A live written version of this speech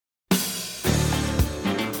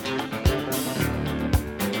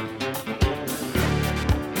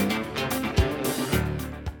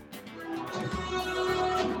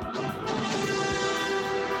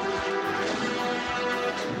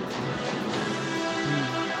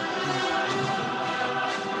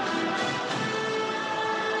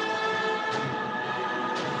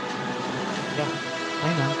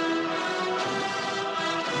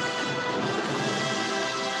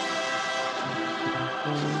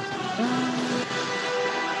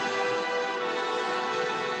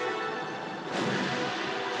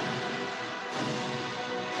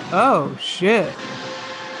Oh shit.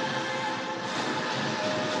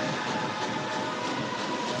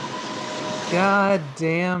 God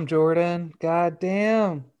damn, Jordan. God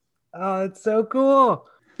damn. Oh, it's so cool.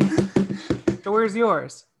 So where's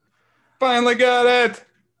yours? Finally got it.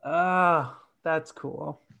 Oh, that's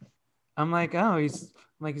cool. Is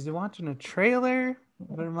he watching a trailer?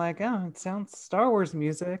 But I'm like, oh, it sounds Star Wars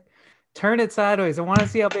music. Turn it sideways. I want to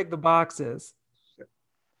see how big the box is.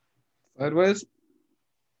 Sideways.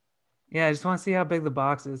 Yeah, I just want to see how big the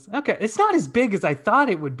box is. Okay, it's not as big as I thought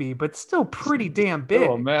it would be, but still pretty damn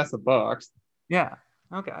Still a big. massive box. Yeah.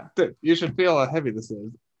 Okay. Dude, you should feel how heavy this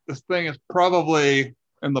is. This thing is probably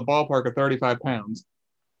in the ballpark of 35 pounds.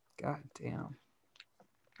 God damn.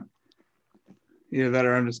 Either that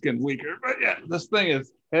or I'm just getting weaker. But yeah, this thing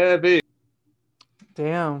is heavy.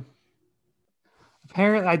 Damn.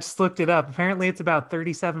 Apparently, I just looked it up. Apparently, it's about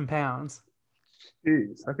 37 pounds.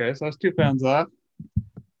 Jeez. Okay, so that's 2 pounds off.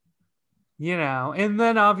 And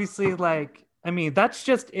then obviously, like, I mean, that's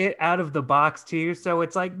just it out of the box, too. So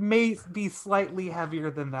it's like may be slightly heavier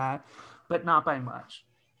than that, but not by much.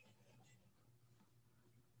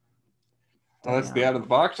 Oh, that's the Damn. out of the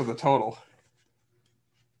box or the total?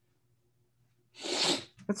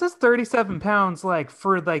 It says 37 pounds, like,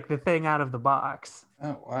 for like the thing out of the box.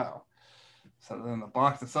 Oh, wow. So then the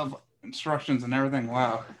box itself, instructions and everything.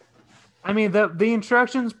 Wow. I mean, the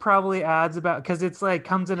instructions probably adds about because it's like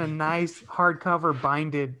comes in a nice hardcover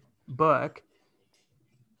binded book.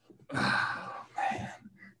 Oh, man.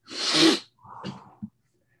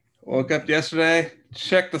 Woke up yesterday,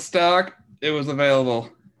 checked the stock. It was available.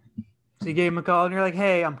 So you gave him a call and you're like,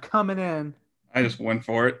 hey, I'm coming in. I just went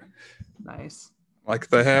for it. Nice. Like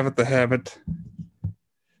they have it, they have it.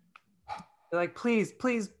 They're like, please,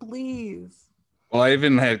 please, please. Well, I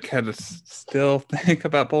even had to still think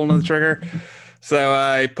about pulling the trigger. So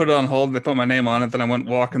I put it on hold. They put my name on it. Then I went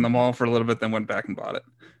walking the mall for a little bit, then went back and bought it.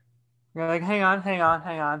 You're like, hang on, hang on,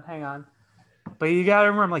 hang on, hang on. But you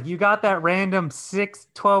gotta remember, like, you got that random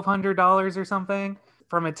 $1,200 or something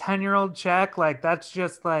from a 10-year-old check. Like, that's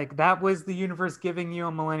just like that was the universe giving you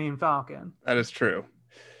a Millennium Falcon. That is true.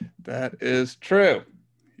 That is true.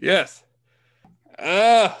 Yes.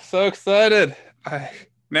 Ah, so excited. I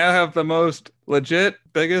now have the most legit,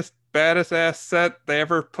 biggest, baddest ass set they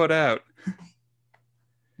ever put out.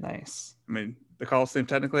 Nice. I mean, the Coliseum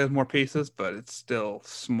technically has more pieces, but it's still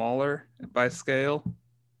smaller by scale.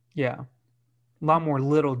 Yeah. A lot more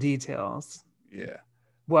little details. Yeah.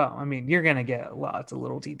 Well, I mean, you're gonna get lots of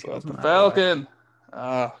little details But no the matter what. Falcon,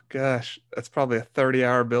 oh gosh, that's probably a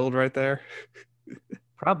 30-hour build right there.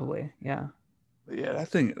 Probably, yeah. Yeah,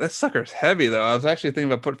 that sucker's heavy though. I was actually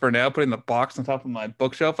thinking about putting the box on top of my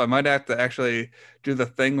bookshelf. I might have to actually do the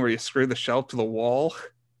thing where you screw the shelf to the wall Yeah, you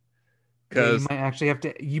because might actually have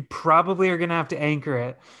to. You probably are gonna have to anchor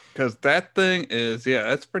it. that thing is, yeah,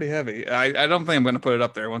 that's pretty heavy. I don't think I'm going to put it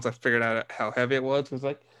up there once I figured out how heavy it was. Because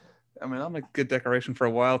like, I mean, I'll make good decoration for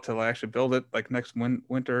a while till I actually build it, like next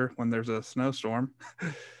winter when there's a snowstorm.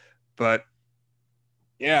 But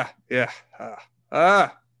yeah, yeah,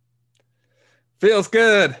 ah, feels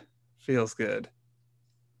good, feels good.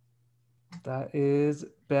 That is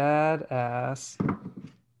badass.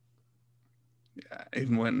 Yeah, I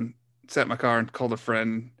even went and sat in my car and called a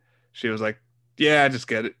friend. She was like, "Yeah, just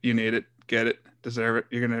get it. You need it. Get it. Deserve it.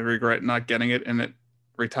 You're gonna regret not getting it." And it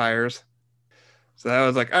retires. So I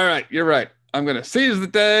was like, "All right, you're right. I'm gonna seize the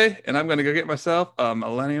day, and I'm gonna go get myself a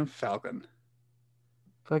Millennium Falcon."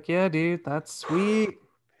 Fuck yeah, dude. That's sweet.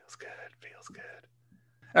 Feels good. Feels good.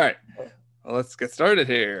 All right. Well, let's get started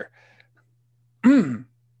here.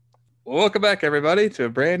 Welcome back, everybody, to a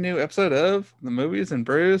brand new episode of the Movies and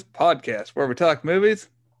Brews podcast, where we talk movies.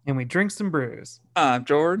 And we drink some brews. I'm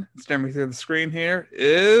Jordan. Staring me through the screen here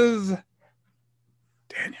is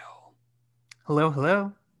Daniel. Hello,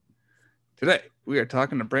 hello. Today, we are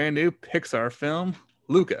talking a brand new Pixar film,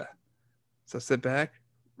 Luca. So sit back,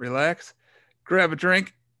 relax, grab a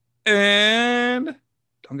drink, and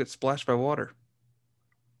don't get splashed by water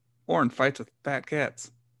or in fights with fat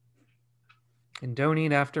cats. And don't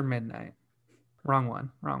eat after midnight. Wrong one.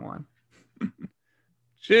 Wrong one.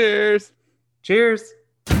 Cheers. Cheers.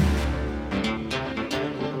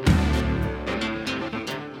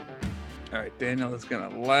 All right, Daniel is going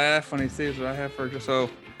to laugh when he sees what I have for just so.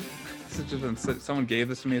 This has just been, someone gave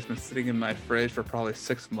this to me. It's been sitting in my fridge for probably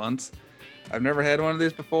 6 months. I've never had one of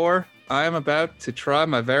these before. I am about to try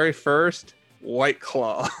my very first White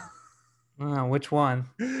Claw. Oh, which one?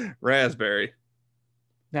 Raspberry.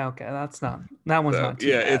 Okay, that one's not too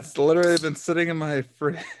yeah, bad. it's literally been sitting in my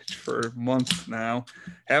fridge for months now.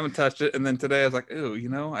 Haven't touched it. And then today I was like, ooh,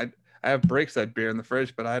 I have Breakside beer in the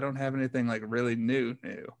fridge, but I don't have anything like really new.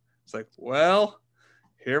 It's like, well,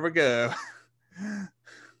 here we go.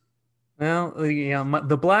 Well,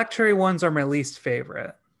 the black cherry ones are my least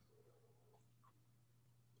favorite.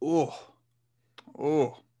 Oh,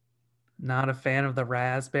 oh, Not a fan of the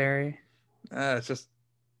raspberry. it's just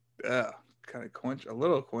kind of a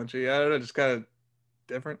little quenchy. I don't know, just kind of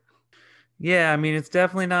different. Yeah, I mean it's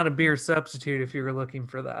definitely not a beer substitute if you were looking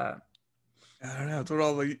for that. I don't know. It's what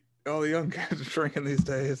all the young kids are drinking these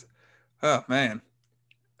days. Oh man.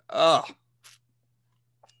 Oh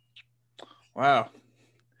wow.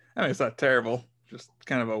 I mean, it's not terrible. Just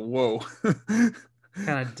kind of a whoa.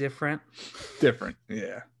 Kind of different. Different.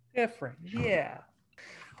 Yeah. Different. Yeah.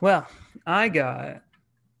 Well, I got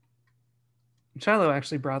Shiloh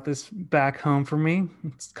actually brought this back home for me.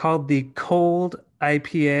 It's called the Cold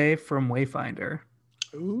IPA from Wayfinder.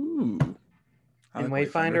 Ooh. And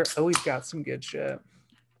Wayfinder always got some good shit.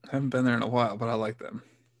 I haven't been there in a while, but I like them.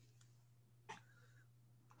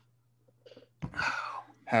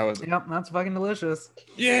 How is it? Yep, that's fucking delicious.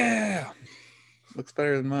 Yeah. Looks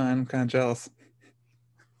better than mine. I'm kind of jealous.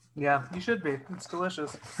 Yeah, you should be. It's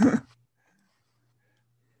delicious.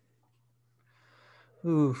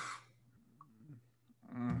 Oof.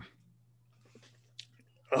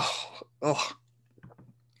 Oh.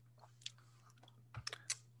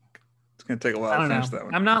 It's gonna take a while to finish that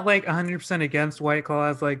one. I'm not like 100% against White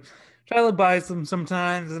Claws. Like, Shiloh buys them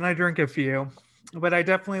sometimes, and I drink a few, but I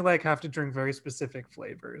definitely like have to drink very specific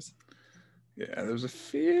flavors. Yeah, there's a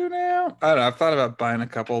few now. I don't know. I've thought about buying a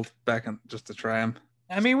couple back in just to try them.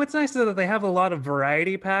 I mean, what's nice is that they have a lot of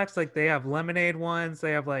variety packs. Like they have lemonade ones,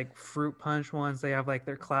 they have like fruit punch ones, they have like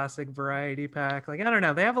their classic variety pack. Like I don't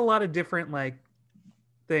know, they have a lot of different like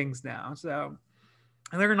things now. So,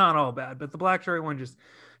 and they're not all bad, but the black cherry one just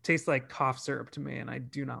tastes like cough syrup to me, and I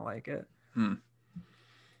do not like it.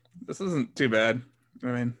 This isn't too bad. I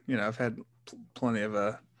mean, I've had plenty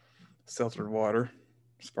of seltzer water,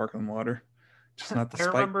 sparkling water, just not the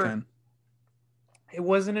spike kind. It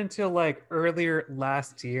wasn't until like earlier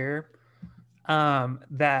last year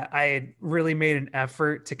that I had really made an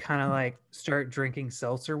effort to kind of like start drinking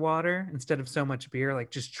seltzer water instead of so much beer, like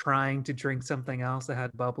just trying to drink something else that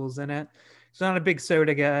had bubbles in it. So not a big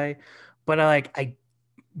soda guy, but I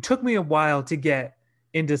took me a while to get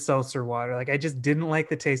into seltzer water. Like I just didn't like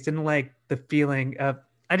the taste, didn't like the feeling of,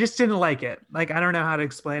 I just didn't like it. Like I don't know how to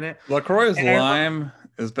explain it. LaCroix's lime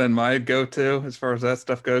has been my go-to as far as that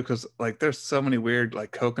stuff goes, because like there's so many weird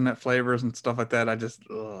like coconut flavors and stuff like that. I just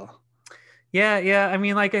Yeah. I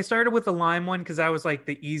mean, like I started with the lime one because I was like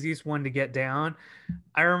the easiest one to get down.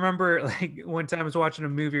 I remember like one time I was watching a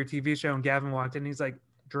movie or TV show and Gavin walked in and he's like,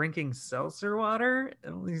 drinking seltzer water?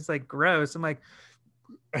 And he's like, gross. I'm like,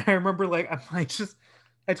 I remember like, I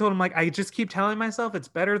told him like, I just keep telling myself it's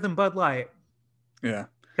better than Bud Light. Yeah.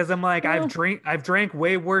 Because I'm like, I've drank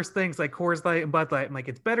way worse things like Coors Light and Bud Light. I'm like,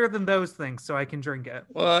 it's better than those things, so I can drink it.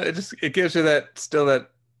 Well, it gives you that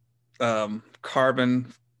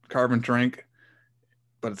carbon drink,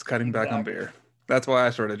 but it's cutting back on beer. That's why I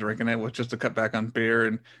started drinking it, was just to cut back on beer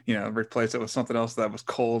and replace it with something else that was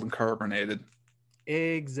cold and carbonated.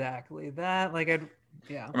 Exactly that. Like I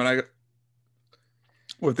mean,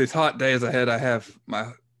 with these hot days ahead, I have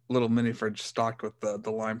my little mini fridge stocked with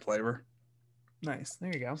the lime flavor. Nice.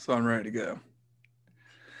 There you go. So I'm ready to go.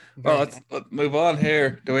 Well, let's move on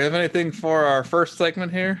here. Do we have anything for our first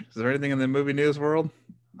segment here? Is there anything in the movie news world?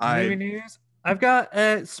 Movie news? I've got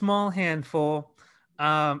a small handful,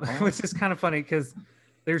 which is kind of funny because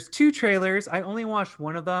there's two trailers. I only watched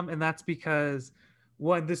one of them, and that's because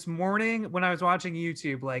this morning when I was watching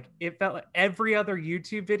YouTube, like it felt like every other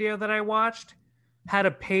YouTube video that I watched had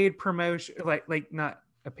a paid promotion, like not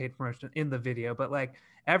a paid promotion in the video, but like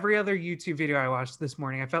every other YouTube video I watched this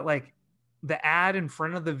morning, I felt like the ad in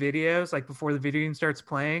front of the videos, like before the video even starts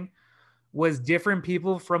playing, was different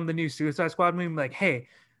people from the new Suicide Squad movie. Like, hey,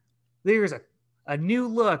 there's a new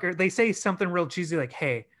look, or they say something real cheesy like,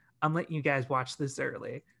 hey, I'm letting you guys watch this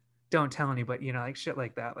early. Don't tell anybody, like shit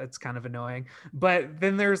like that. It's kind of annoying. But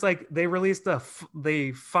then there's like, they released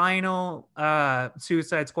the final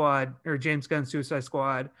Suicide Squad or James Gunn Suicide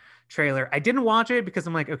Squad trailer. I didn't watch it because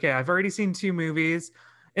I'm like, okay, I've already seen two movies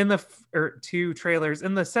two trailers.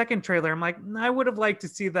 In the second trailer, I'm like, I would have liked to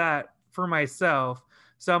see that for myself.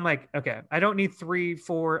 So I'm like, okay, I don't need 3,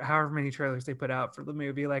 4, however many trailers they put out for the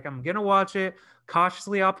movie. Like, I'm going to watch it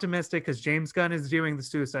cautiously optimistic because James Gunn is doing the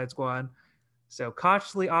Suicide Squad. So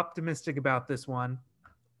cautiously optimistic about this one.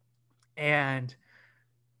 And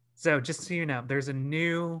so just so you know, there's a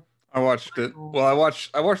new... I watched it. Well, I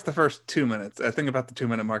watched the first 2 minutes. I think about the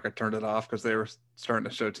 2-minute mark, I turned it off because they were starting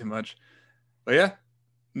to show too much. But yeah,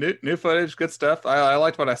 new footage, good stuff. I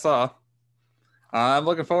liked what I saw. I'm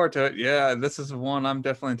looking forward to it. Yeah, this is one I'm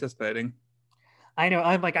definitely anticipating. I know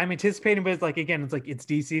I'm anticipating, but it's like again, it's like it's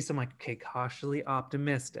DC, so I'm like, okay, cautiously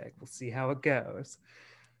optimistic. We'll see how it goes.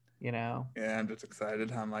 You know? Yeah, I'm just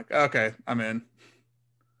excited. I'm like, okay, I'm in.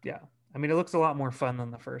 Yeah. I mean, it looks a lot more fun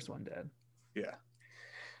than the first one did. Yeah.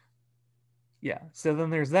 Yeah. So then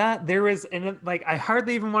there's that. There was, and like, I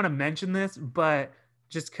hardly even want to mention this, but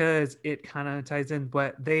just because it kind of ties in,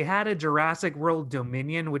 but they had a Jurassic World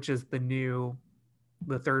Dominion, which is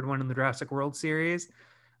the third one in the Jurassic World series.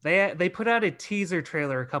 They put out a teaser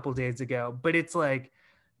trailer a couple days ago, but it's like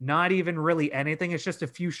not even really anything. It's just a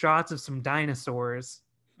few shots of some dinosaurs,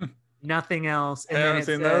 nothing else. I haven't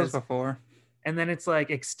seen those before. And then it's like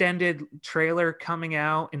extended trailer coming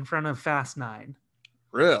out in front of Fast 9.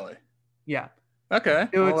 Really? Yeah. Okay.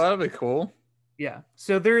 So well, that'll be cool. Yeah.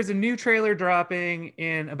 So there is a new trailer dropping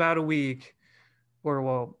in about a week, or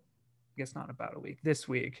well, I guess not about a week, this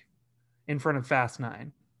week, in front of Fast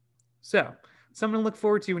 9. So something to look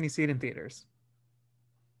forward to when you see it in theaters.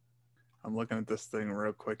 I'm looking at this thing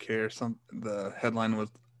real quick here. The headline was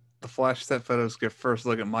the Flash set photos give first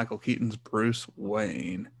look at Michael Keaton's Bruce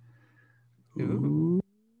Wayne. Ooh.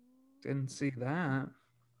 Didn't see that.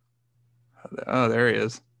 Oh, there he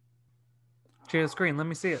is. Share the screen. Let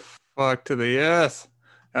me see it. Fuck to the yes.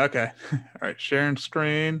 Okay. All right. Sharing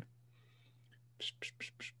screen.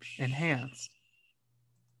 Enhance.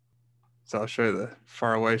 So I'll show you the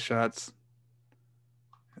far away shots.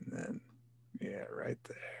 And then, yeah, right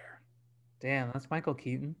there. Damn, that's Michael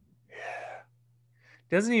Keaton. Yeah.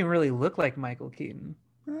 Doesn't even really look like Michael Keaton.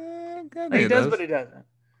 Like he does, but he doesn't.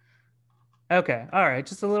 Okay. All right.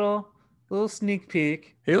 Just a little sneak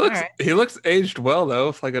peek. He looks aged well though.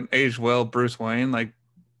 It's like an aged well Bruce Wayne, like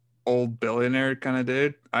old billionaire kind of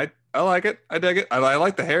dude. I like it. I dig it. I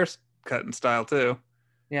like the hair cutting style too.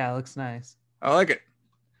 Yeah, it looks nice. I like it.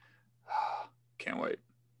 Can't wait.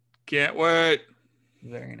 Can't wait.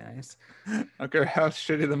 Very nice. I don't care how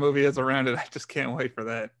shitty the movie is around it. I just can't wait for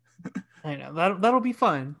that. I know that'll be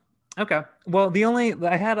fun. Okay. Well,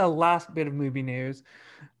 I had a last bit of movie news,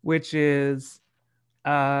 which is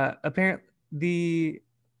apparently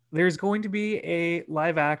there's going to be a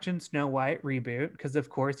live action Snow White reboot because of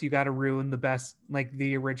course you got to ruin the best, like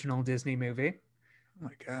the original Disney movie. Oh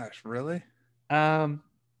my gosh, really? Haven't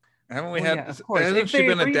we had? Yeah, hasn't she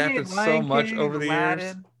been adapted so much over the Aladdin,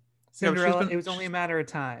 years? Cinderella, it was only a matter of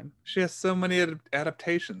time. She has so many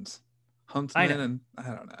adaptations. Huntsman and I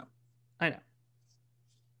don't know. I know.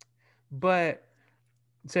 But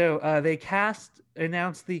so they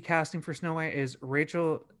announced the casting for Snow White is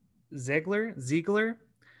Rachel Ziegler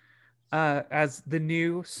as the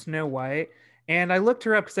new Snow White. And I looked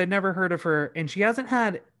her up because I'd never heard of her, and she doesn't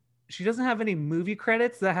have any movie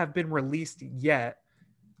credits that have been released yet.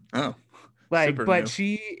 Oh, but new.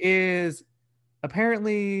 She is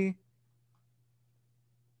apparently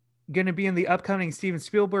going to be in the upcoming Steven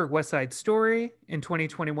Spielberg West Side Story in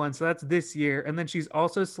 2021. So that's this year. And then she's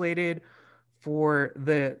also slated for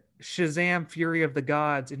the Shazam Fury of the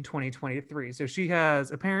Gods in 2023. So she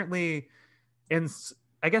has apparently, and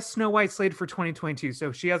I guess Snow White slated for 2022.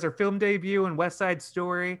 So she has her film debut in West Side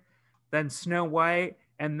Story, then Snow White,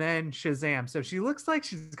 and then Shazam. So she looks like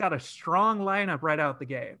she's got a strong lineup right out the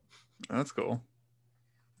gate. That's cool.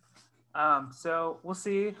 So we'll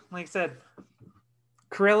see. Like I said,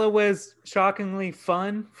 Cruella was shockingly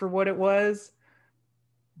fun for what it was,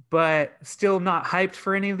 but still not hyped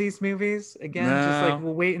for any of these movies. Again, just like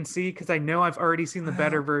we'll wait and see because I know I've already seen the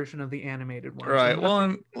better version of the animated one. Right. Well,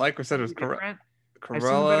 and like we said, it was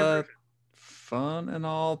Cruella fun and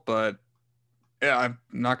all, but yeah, I'm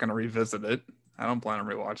not going to revisit it. I don't plan on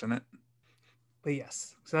rewatching it. But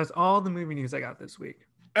yes, so that's all the movie news I got this week.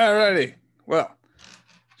 Alrighty. Well,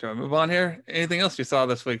 shall we move on here? Anything else you saw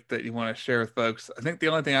this week that you want to share with folks? I think the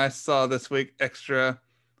only thing I saw this week extra,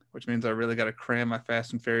 which means I really got to cram my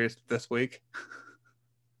Fast and Furious this week.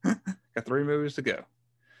 Got 3 movies to go.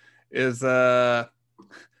 Is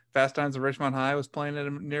Fast Times at Ridgemont High was playing at a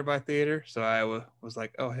nearby theater, so I was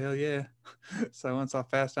like, oh hell yeah! So I went and saw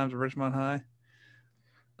Fast Times at Ridgemont High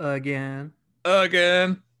again.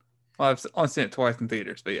 Well, I've only seen it twice in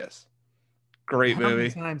theaters, but yes, great movie. How many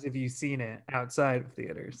times have you seen it outside of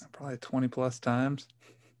theaters? Probably 20 plus times.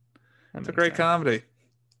 It's a great comedy,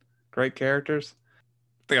 great characters.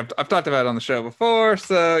 I think I've talked about it on the show before,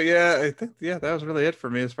 so yeah, I think that was really it for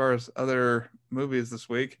me as far as other movies this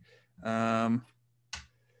week. Yeah.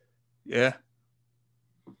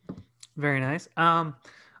 Very nice.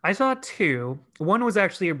 I saw 2. One was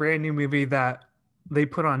actually a brand new movie that they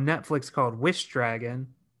put on Netflix called Wish Dragon,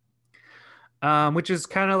 which is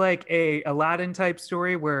kind of like a Aladdin type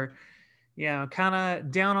story where, kind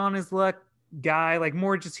of down on his luck, guy, like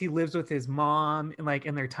more just he lives with his mom and like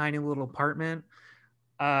in their tiny little apartment.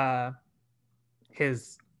 Uh,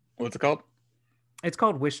 his What's it called? It's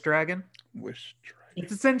called Wish Dragon. Wish Dragon.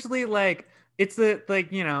 It's essentially like it's the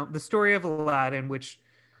like the story of Aladdin, which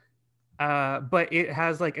but it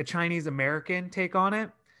has like a Chinese American take on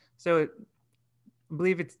it. So I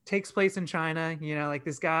believe it takes place in China. Like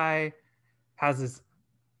this guy has this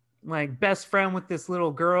like best friend with this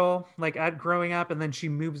little girl like at growing up, and then she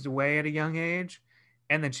moves away at a young age,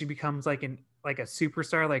 and then she becomes like a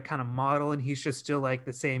superstar, like kind of model, and he's just still like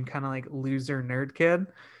the same kind of like loser nerd kid.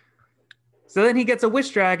 So then he gets a wish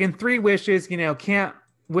dragon, 3 wishes, can't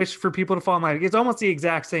wish for people to fall in line. It's almost the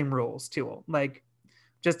exact same rules too, like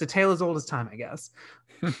just a tale as old as time, I guess.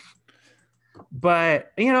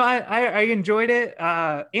 But I enjoyed it.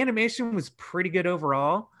 Animation was pretty good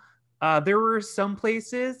overall. There were some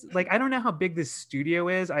places like I don't know how big this studio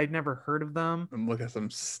is. I'd never heard of them. I'm looking at some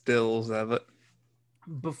stills of it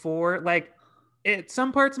Before. Like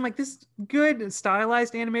some parts, I'm like, this is good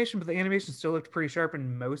stylized animation, but the animation still looked pretty sharp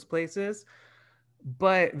in most places.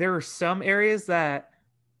 But there were some areas that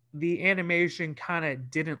the animation kind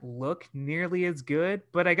of didn't look nearly as good.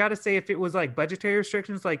 But I gotta say, if it was like budgetary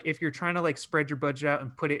restrictions, like if you're trying to like spread your budget out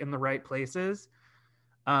and put it in the right places,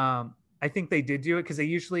 I think they did do it, because they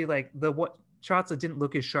usually like what shots that didn't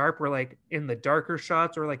look as sharp were like in the darker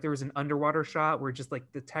shots, or like there was an underwater shot where just like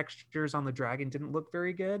the textures on the dragon didn't look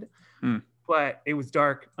very good. But it was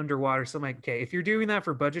dark underwater. So I'm like, okay, if you're doing that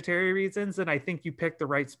for budgetary reasons, then I think you picked the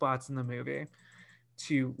right spots in the movie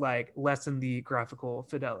to like lessen the graphical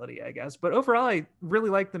fidelity, I guess. But overall, I really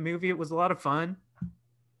liked the movie. It was a lot of fun.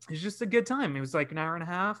 It was just a good time. It was like an hour and a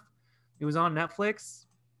half. It was on Netflix.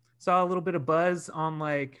 Saw a little bit of buzz on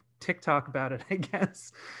like TikTok about it, I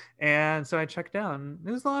guess. And so I checked out, and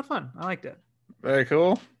it was a lot of fun. I liked it. Very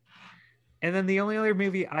cool. And then the only other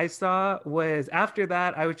movie I saw was after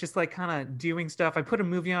that, I was just like kind of doing stuff. I put a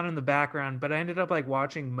movie on in the background, but I ended up like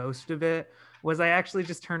watching most of it. Was I actually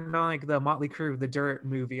just turned on like the Motley Crue, The Dirt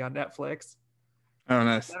movie on Netflix. Oh,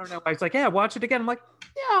 nice. I don't know. I was like, yeah, watch it again. I'm like,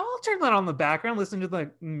 yeah, I'll turn that on the background, listen to the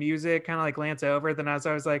music, kind of like glance over. Then as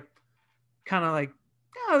I was like, kind of like,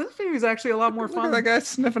 yeah, this movie is actually a lot more fun. Look at that guy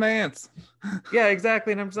sniffing ants. Yeah,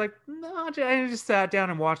 exactly. And I'm just like, no, I just sat down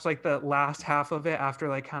and watched like the last half of it after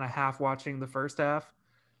like kind of half watching the first half.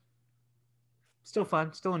 Still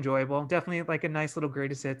fun, still enjoyable. Definitely like a nice little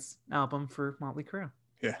greatest hits album for Motley Crue.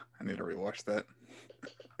 Yeah, I need to rewatch that.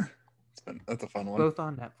 That's a fun one. Both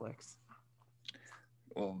on Netflix.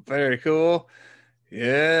 Well, very cool.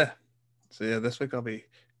 Yeah. So yeah, this week I'll be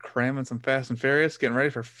cramming some Fast and Furious, getting ready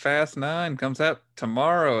for Fast 9. Comes out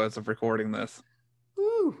tomorrow as of recording this.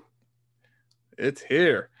 Woo! It's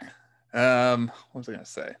here. What was I gonna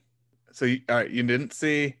say? So all right, you didn't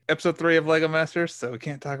see episode 3 of Lego Masters, so we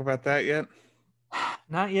can't talk about that yet.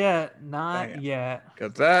 Not yet. Yet.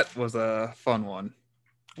 Because that was a fun one.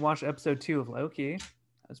 Watched episode 2 of Loki.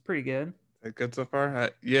 That's pretty good. Is that good so far?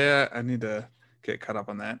 Yeah, I need to get caught up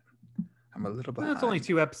on that. I'm a little behind. It's only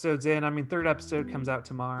 2 episodes in. I mean, 3rd episode comes out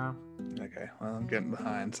tomorrow. Okay, well, I'm getting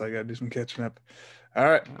behind, so I gotta do some catching up. All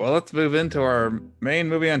right, well, let's move into our main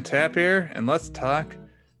movie on tap here, and let's talk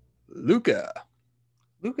Luca.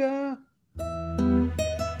 Luca.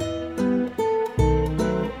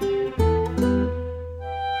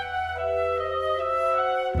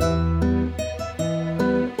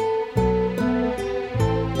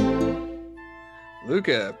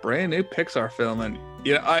 Luca, brand new Pixar film, and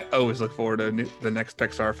I always look forward to the next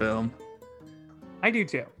Pixar film. I do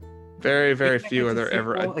too. Very, very few are there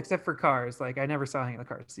ever. Except for Cars. Like, I never saw any of the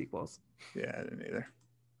Cars sequels. Yeah, I didn't either.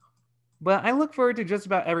 But I look forward to just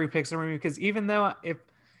about every Pixar movie, because even though if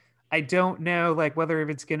I don't know like whether if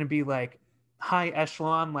it's going to be like high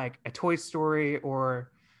echelon, like a Toy Story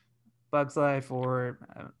or Bug's Life, or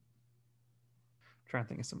I'm trying to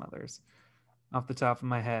think of some others off the top of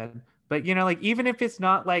my head. But like even if it's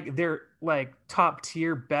not like their like top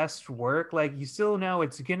tier best work, like you still know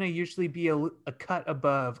it's gonna usually be a cut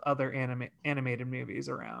above other animated movies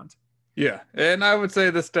around. Yeah, and I would say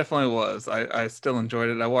this definitely was. I still enjoyed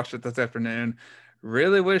it. I watched it this afternoon.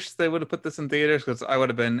 Really wish they would have put this in theaters, because I would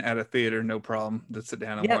have been at a theater, no problem, to sit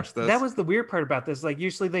down and watch this. That was the weird part about this. Like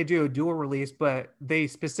usually they do a dual release, but they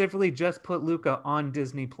specifically just put Luca on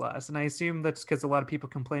Disney Plus, and I assume that's because a lot of people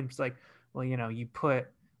complain. It's like, well, you put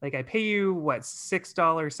like I pay you what $6,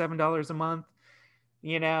 $7 a month,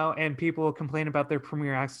 and people complain about their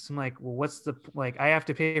premiere access. I'm like, well, what's the like? I have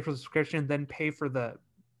to pay for the subscription, then pay for the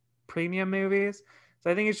premium movies. So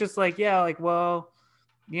I think it's just like, yeah, like, well,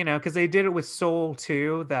 because they did it with Soul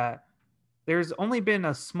too, that there's only been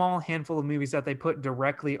a small handful of movies that they put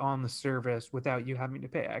directly on the service without you having to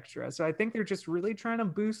pay extra. So I think they're just really trying to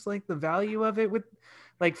boost like the value of it with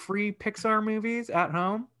like free Pixar movies at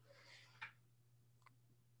home.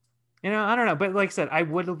 I don't know, but like I said, I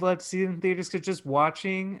would have loved to see it in theaters because just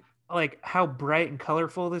watching like how bright and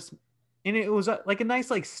colorful this, and it was like a nice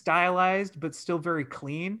like stylized but still very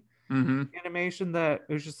clean Mm-hmm. animation that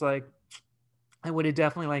it was just like I would have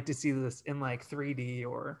definitely liked to see this in like 3D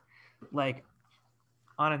or like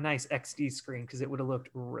on a nice XD screen because it would have looked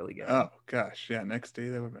really good. Oh gosh, yeah, next day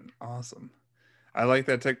that would have been awesome. I like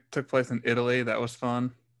that took place in Italy. That was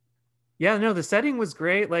fun. Yeah, no, the setting was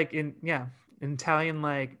great. Like in Italian,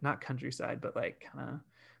 like not countryside, but like kind of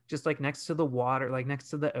just like next to the water, like next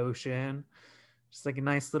to the ocean, just like a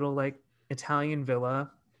nice little like Italian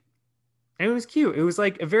villa. And it was cute. It was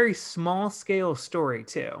like a very small scale story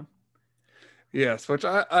too. Yes, which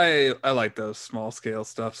I like those small scale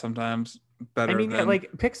stuff sometimes I better mean, yeah, than.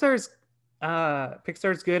 like Pixar's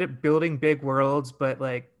good at building big worlds, but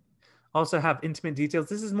like also have intimate details.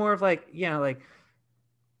 This is more of like, like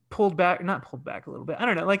pulled back, not pulled back a little bit. I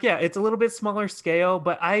don't know. Like, yeah, it's a little bit smaller scale,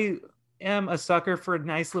 but I am a sucker for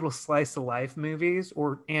nice little slice of life movies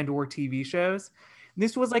or TV shows. And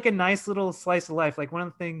this was like a nice little slice of life. Like one of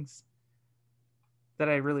the things that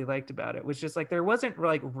I really liked about it was just like there wasn't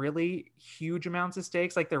like really huge amounts of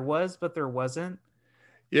stakes. Like there was, but there wasn't.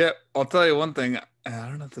 Yeah, I'll tell you one thing. I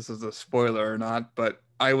don't know if this is a spoiler or not, but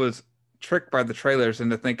I was tricked by the trailers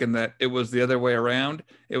into thinking that it was the other way around.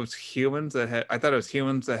 It was humans that had. I thought it was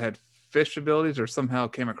humans that had fish abilities or somehow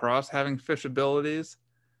came across having fish abilities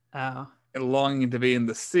Oh, and longing to be in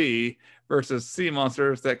the sea versus sea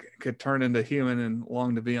monsters that could turn into human and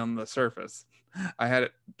long to be on the surface. I had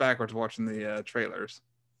it backwards watching the trailers.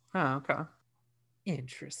 okay.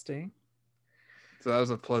 Interesting. So that was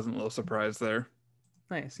a pleasant little surprise there.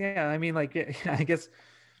 Nice. Yeah. I mean, like, yeah, I guess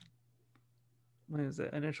what is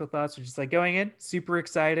it? Initial thoughts are just like going in, super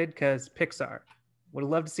excited because Pixar. Would have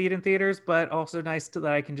loved to see it in theaters, but also nice that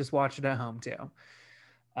I can just watch it at home too.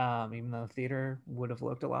 Even though the theater would have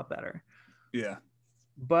looked a lot better. Yeah.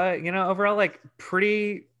 But overall, like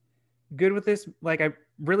pretty good with this. Like I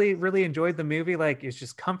really, really enjoyed the movie. Like it's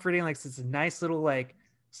just comforting. Like it's a nice little like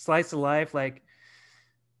slice of life. Like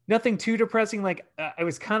nothing too depressing. Like I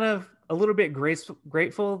was kind of a little bit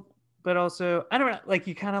grateful, but also I don't know. Like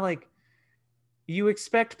you kind of like you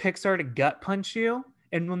expect Pixar to gut punch you,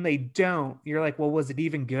 and when they don't, you're like, well, was it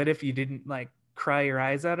even good if you didn't like cry your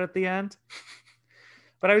eyes out at the end?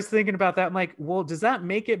 But I was thinking about that. I'm like, well, does that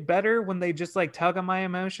make it better when they just like tug on my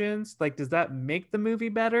emotions? Like, does that make the movie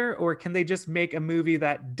better? Or can they just make a movie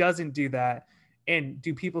that doesn't do that? And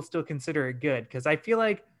do people still consider it good? Because I feel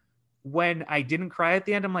like when I didn't cry at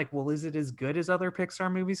the end, I'm like, well, is it as good as other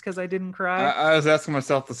Pixar movies because I didn't cry? I was asking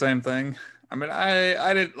myself the same thing. I mean,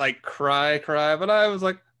 I didn't like cry, but I was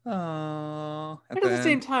like, oh, at But the at the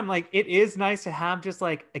same end. time, like it is nice to have just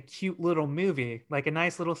like a cute little movie, like a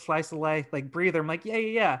nice little slice of life, like breather. I'm like, yeah, yeah,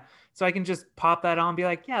 yeah. So I can just pop that on and be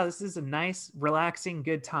like, yeah, this is a nice, relaxing,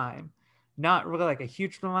 good time. Not really like a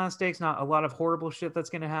huge amount of stakes, not a lot of horrible shit that's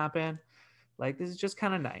gonna happen. Like this is just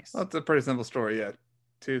kind of Well, nice. it's a pretty simple story. Yeah,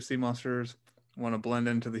 two sea monsters want to blend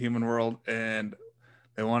into the human world, and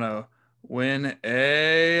they want to win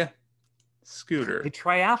a A scooter.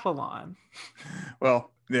 triathlon,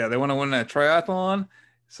 Well, yeah, they want to win a triathlon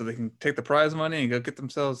so they can take the prize money and go get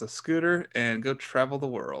themselves a scooter and go travel the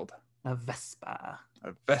world. a Vespa.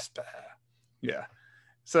 A Vespa. Yeah.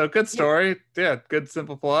 So good Yeah, story. Yeah, good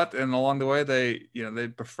simple plot. And along the way, they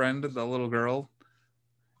befriend the little girl.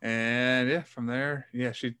 And yeah, from there,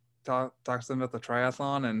 yeah, she talks to them about the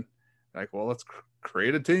triathlon and like, well, let's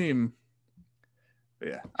create a team. But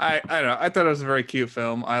yeah, I don't know. I thought it was a very cute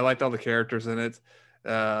film. I liked all the characters in it.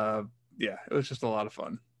 Uh, yeah, it was just a lot of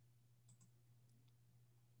fun.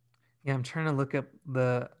 yeah. I'm trying to look up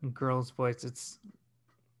the girl's voice. It's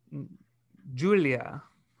Julia.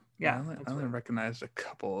 Yeah, Yeah, I that's only right. recognized a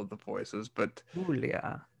couple of the voices, but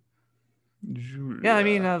Julia. Yeah, I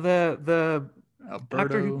mean Julia, the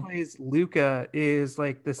actor who Alberto, plays Luca is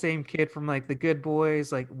like the same kid from like The Good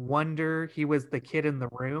Boys, like Wonder. He was the kid in the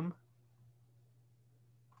room.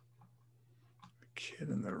 kid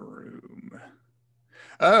in the room.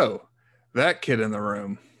 Oh, that kid in the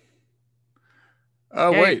room.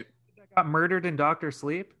 Oh, Yeah, wait. that got murdered in Doctor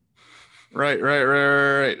Sleep. Right.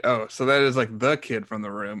 Oh, so that is like the kid from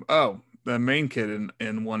the room. Oh, the main kid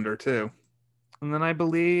in Wonder too. And then I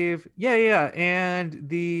believe, yeah, and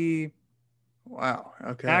the Wow.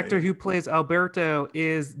 actor Okay. who plays Alberto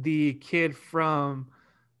is the kid from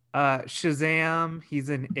Shazam. He's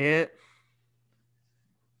in It.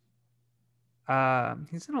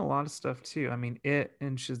 He's in a lot of stuff too. I mean, It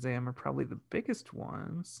and Shazam are probably the biggest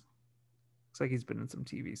ones. Looks like he's been in some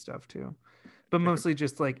TV stuff too, but Jacob, mostly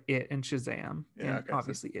just like It and Shazam, yeah, and okay, so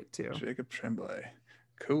obviously It too. Jacob Tremblay.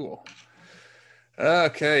 Cool.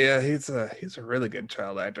 Okay, yeah, he's a really good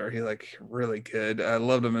child actor. He like really good. I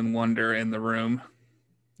loved him in Wonder in the Room.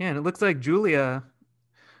 Yeah, and it looks like Julia,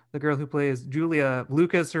 the girl who plays Julia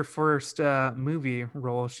Lucas, her first movie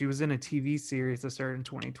role. She was in a TV series that started in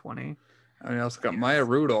 2020 I mean, I also got Maya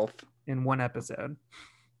Rudolph. in one episode.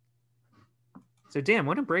 So damn,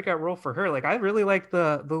 what a breakout role for her. Like I really liked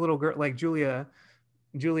the little girl, like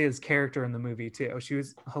Julia's character in the movie too. She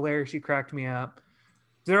was hilarious. She cracked me up.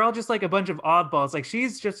 They're all just like a bunch of oddballs. Like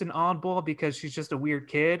she's just an oddball because she's just a weird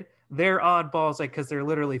kid. They're oddballs like because they're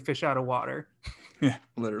literally fish out of water. Yeah,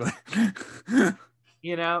 literally.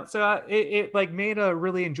 You know, so it like made a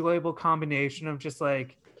really enjoyable combination of just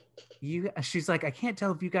like you. She's like, I can't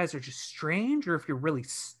tell if you guys are just strange or if you're really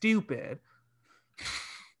stupid.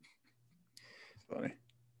 Funny.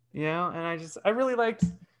 You know, and I really liked.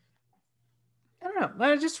 I don't know.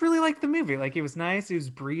 I just really liked the movie. Like it was nice. It was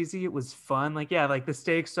breezy. It was fun. Like yeah, like the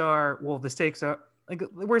stakes are like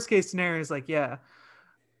the worst case scenario is like yeah,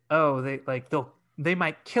 oh they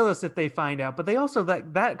might kill us if they find out. But they also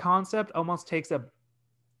that concept almost takes a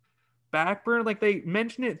back burner. Like they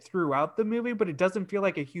mention it throughout the movie, but it doesn't feel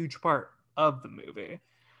like a huge part of the movie.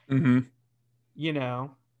 Mm-hmm. You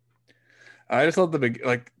know? I just love the big,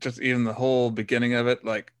 like, just even the whole beginning of it,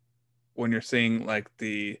 like when you're seeing like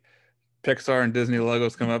the Pixar and Disney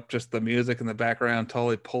logos come up, just the music in the background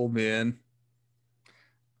totally pulled me in.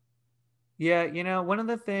 Yeah, you know, one of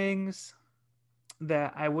the things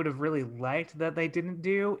that I would have really liked that they didn't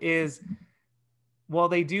do is while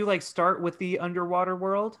they do like start with the underwater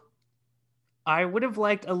world, I would have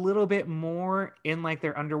liked a little bit more in like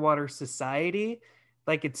their underwater society.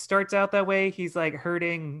 Like it starts out that way. He's like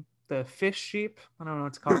herding the fish sheep. I don't know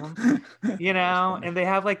what to call them, you That was know, funny. and they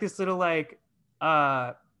have like this little like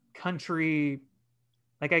uh country,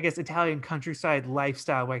 like I guess Italian countryside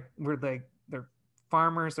lifestyle, like where they're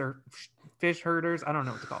farmers or fish herders. I don't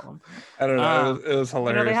know what to call them. I don't know. Um, It was you know,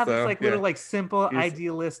 they hilarious have this though. like Yeah, little like simple he's a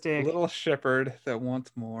idealistic little shepherd that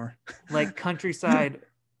wants more. like countryside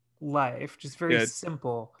life, just very Yeah,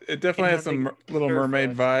 simple. it And definitely has then they some go Little surf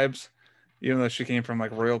Mermaid it. vibes, even though she came from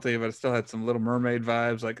like royalty, but it still had some Little Mermaid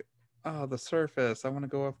vibes. Like, oh, the surface. I want to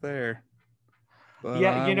go up there, but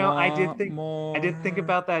Yeah, I you know, want I did think more.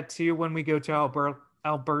 about that too when we go to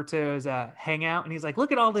Alberto's hangout, and he's like,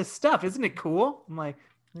 "Look at all this stuff, isn't it cool?" I'm like,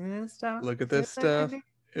 "This stuff, Look at this isn't it stuff. neat?"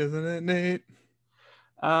 Isn't it neat?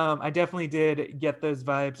 I definitely did get those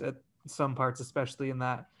vibes at some parts, especially in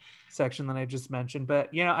that section that I just mentioned.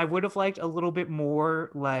 But you know, I would have liked a little bit more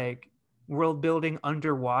like world building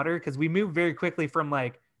underwater because we moved very quickly from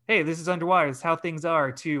like, "Hey, this is underwater. This is how things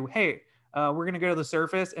are," to "Hey, we're gonna go to the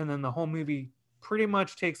surface," and then the whole movie pretty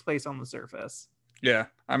much takes place on the surface. Yeah.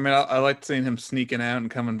 I mean, I liked seeing him sneaking out and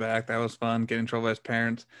coming back. That was fun. Getting in trouble by his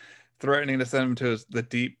parents, threatening to send him to the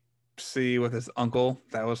deep sea with his uncle.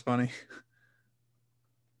 That was funny.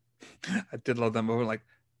 I did love that moment. Like,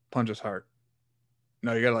 punch his heart.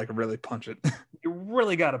 No, you gotta like really punch it. You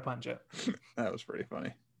really got to punch it. That was pretty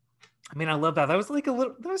funny. I mean, I love that. That was like a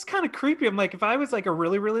little, that was kind of creepy. I'm like, if I was like a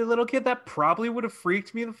really, really little kid, that probably would have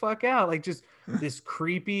freaked me the fuck out. Like just this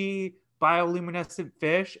creepy bioluminescent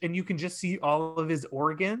fish, and you can just see all of his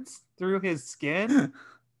organs through his skin.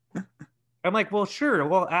 I'm like, well, sure,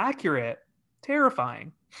 well, accurate,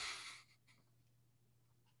 terrifying.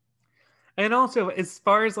 And also, as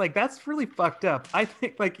far as like, that's really fucked up. I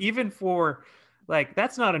think like even for like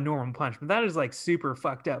that's not a normal punishment. That is like super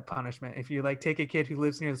fucked up punishment. If you like take a kid who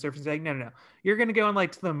lives near the surface, like no, no, no, you're gonna go in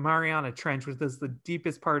like to the Mariana Trench, which is the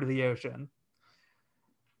deepest part of the ocean,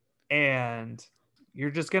 and you're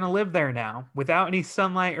just gonna live there now without any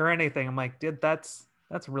sunlight or anything. I'm like, dude, that's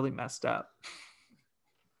really messed up.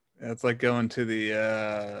 Yeah, it's like going to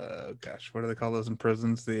the gosh, what do they call those in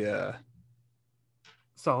prisons? The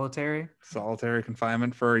Solitary, solitary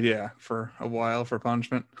confinement for, yeah, for a while for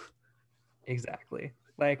punishment. exactly.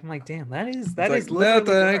 Like I'm like, damn, that is It's that like, is no literally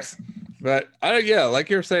dark. thanks. But I, yeah,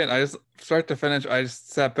 like you're saying, I just start to finish, I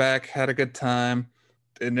just sat back, had a good time.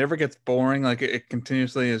 It never gets boring. Like it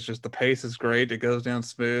continuously is just, the pace is great. It goes down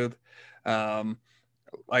smooth. Um,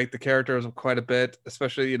 like the characters quite a bit,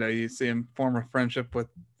 especially, you know, you see him form a friendship with,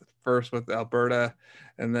 first with Alberta,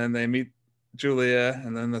 and then they meet Julia,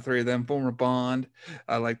 and then the three of them form a bond.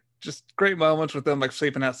 Like just great moments with them, like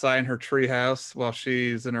sleeping outside in her treehouse while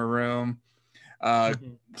she's in her room. Uh,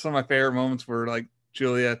 Mhm. some of my favorite moments were like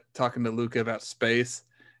Julia talking to Luca about space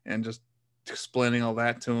and just explaining all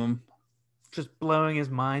that to him. just blowing his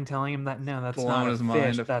mind, telling him that no, that's not blowing a his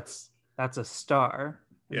fish, mind. that's a star,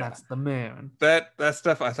 and Yeah, that's the moon. that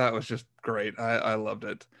stuff I thought was just great. I loved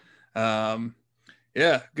it. Um,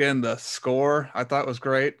 yeah, again, the score I thought was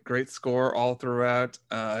great. Great score all throughout.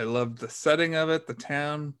 I loved the setting of it, the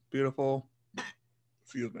town, beautiful.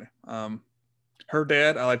 Excuse me. Her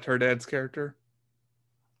dad, I liked her dad's character.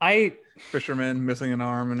 I Fisherman missing an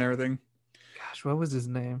arm and everything. Gosh, what was his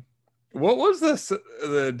name? What was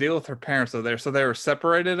the deal with her parents though? So they were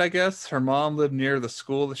separated, I guess. Her mom lived near the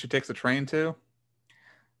school that she takes the train to.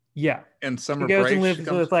 Yeah. And She summer goes and break, she lives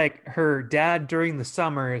comes. with like her dad during the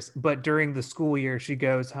summers, but during the school year, she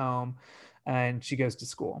goes home and she goes to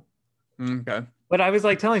school. Okay. But I was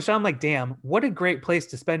like telling Sean, I'm like, damn, what a great place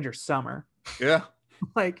to spend your summer. Yeah.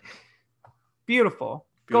 Like, beautiful,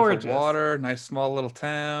 Beautiful gorgeous. water, nice small little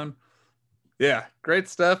town. Yeah, great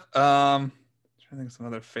stuff. I think some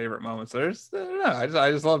other favorite moments. There's, I don't know,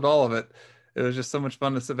 I just loved all of it. It was just so much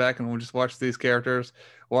fun to sit back and we'll just watch these characters,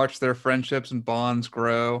 watch their friendships and bonds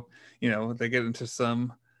grow. They get into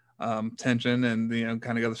some tension and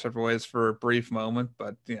kind of go their separate ways for a brief moment,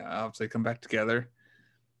 but obviously come back together.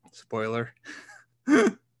 Spoiler.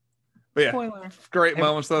 But yeah, Spoiler. great Everyone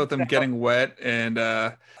moments though with them freaks out. getting wet and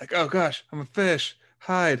like, oh gosh, I'm a fish.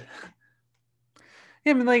 Hide.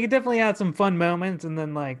 Yeah, I mean, like it definitely had some fun moments, and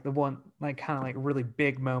then like the one like kind of like really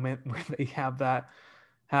big moment where they have that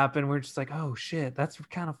happen. We're just like, oh shit, that's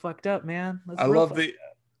kind of fucked up, man. I That's real love fucked. the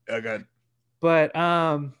oh god. But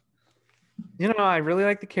I really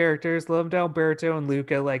like the characters. Loved Alberto and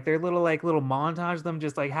Luca. Like their little montage of them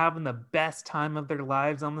just like having the best time of their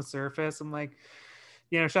lives on the surface. I'm like,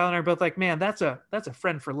 Charlotte and I are both like, man, that's a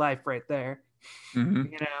friend for life right there. Hmm.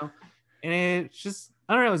 You know? And it's just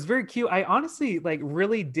I don't know, it's very cute. I honestly like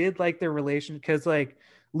really did like their relation because like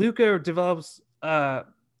Luca develops a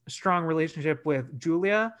strong relationship with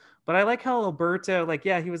Julia, but I like how Alberto, like,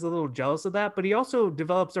 yeah, he was a little jealous of that, but he also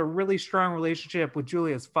develops a really strong relationship with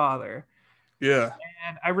Julia's father. Yeah.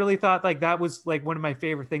 And I really thought like that was like one of my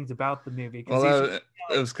favorite things about the movie because Well, he's just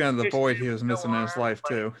it was kind of the fishing void he with was no missing in his arms, life like,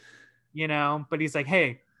 too. but he's like,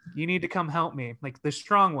 hey, you need to come help me, like the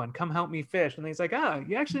strong one, come help me fish. And he's like, oh,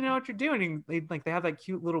 you actually know what you're doing. And they have that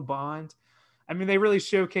cute little bond. I mean, they really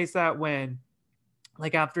showcase that when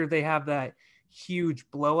like after they have that huge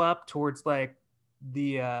blow up towards like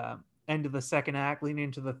the end of the second act leading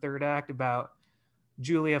into the third act about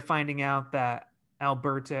Julia finding out that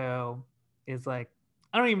Alberto is like,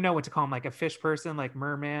 I don't even know what to call him, like a fish person, like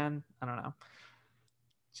merman, I don't know,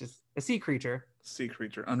 just a sea creature, Sea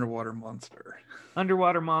creature, underwater monster.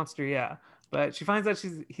 underwater monster, yeah. But she finds out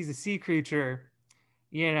he's a sea creature,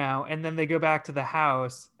 and then they go back to the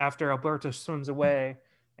house after Alberto swims away,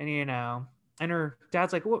 and and her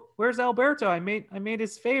dad's like, "Where's Alberto? I made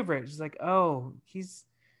his favorite." She's like, "Oh, he's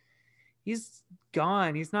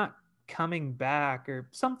gone. He's not coming back," or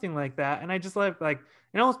something like that. And I just like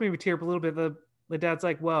it almost made me tear up a little bit. The dad's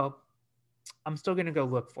like, "Well, I'm still gonna go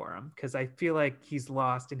look for him because I feel like he's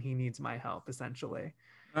lost and he needs my help, essentially."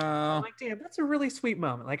 I'm Oh, like, damn, that's a really sweet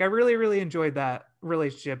moment. Like I really, really enjoyed that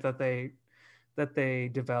relationship that they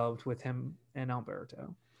developed with him and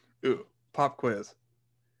Alberto. ooh, pop quiz.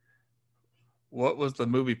 What was the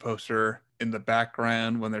movie poster in the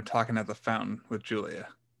background when they're talking at the fountain with Julia?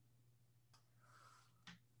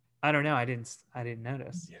 I don't know. I didn't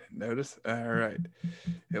notice. You didn't notice? All right.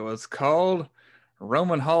 It was called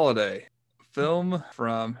Roman Holiday, film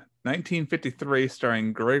from 1953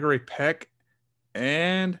 starring Gregory Peck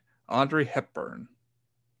and Audrey Hepburn.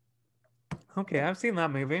 Okay, I've seen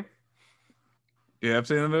that movie. You have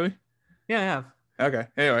seen the movie? Yeah, I have. Okay.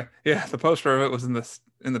 Anyway, yeah, the poster of it was in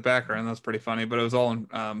the background. That was pretty funny, but it was all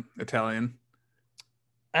in Italian.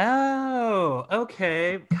 Oh,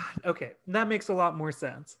 okay. God, okay. That makes a lot more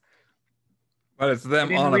sense. But it's I them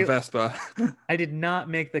didn't on a real Vespa I did not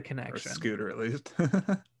make the or connection. scooter at least.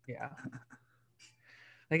 Yeah.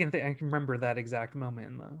 I can remember that exact moment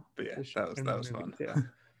in But yeah, in the that was movie fun. too.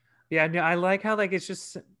 Yeah, no, I like how like it's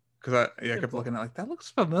just Because I kept simple. looking at like that looks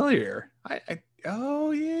familiar.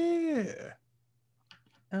 Oh yeah.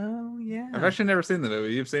 Oh I've yeah. actually never seen the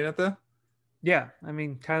movie. You've seen it though? Yeah, I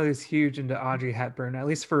mean Tyler's huge into Audrey Hepburn, at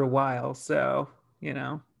least for a while. So, you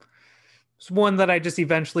know, it's one that I just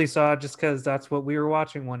eventually saw just because that's what we were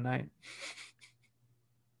watching one night.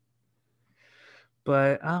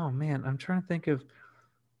 But oh man, I'm trying to think of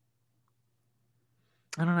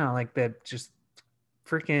I don't know, like that just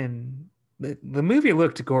freaking the movie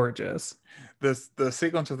looked gorgeous. The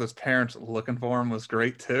sequence with his parents looking for him was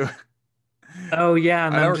great too. Oh yeah,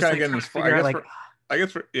 and I know them we're just kind of like getting trying this. to figure out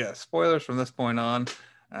like Yeah, spoilers from this point on.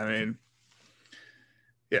 I mean,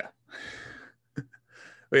 yeah,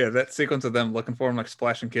 But yeah, that sequence of them looking for him, like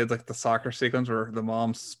splashing kids, like the soccer sequence where the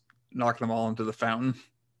mom's knocking them all into the fountain.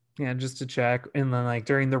 Yeah, just to check. And then like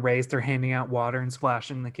during the race, they're handing out water and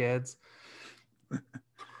splashing the kids.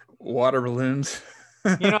 Water balloons.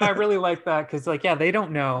 I really like that because like yeah, they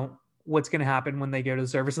don't know what's gonna happen when they go to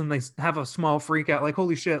service and they have a small freak out, like,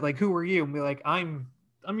 holy shit, like who are you? And be like, I'm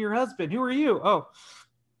your husband. Who are you? Oh,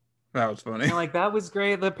 That was funny. like that was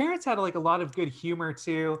great. The parents had like a lot of good humor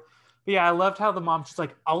too. But yeah, I loved how the mom's just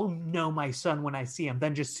like, I'll know my son when I see him.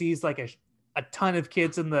 Then just sees like a ton of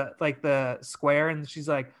kids in the square, and she's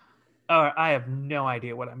like, oh, I have no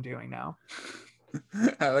idea what I'm doing now.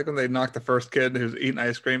 I like when they knocked the first kid who's eating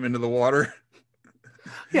ice cream into the water.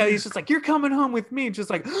 Yeah, he's just like, you're coming home with me, just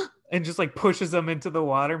like, and just like pushes them into the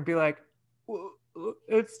water and be like,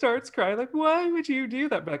 it starts crying like, why would you do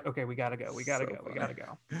that? Be like, okay, we gotta go, we gotta So go, we funny. gotta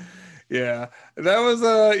go. Yeah, that was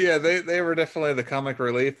yeah, they were definitely the comic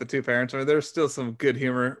relief, the two parents. I mean, there's still some good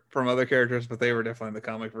humor from other characters, but they were definitely the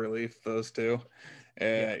comic relief, those two.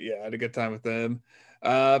 And yeah, I had a good time with them.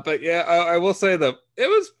 But yeah, I will say that it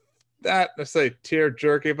was not necessarily tear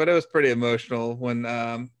jerky, but it was pretty emotional when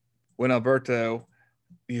Alberto,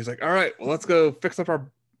 he's like, all right, well, let's go fix up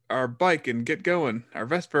our bike and get going, our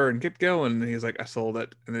Vesper and get going. And he's like, I sold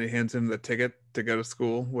it. And then he hands him the ticket to go to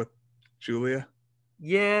school with Julia.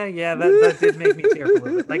 Yeah, that did make me tear up a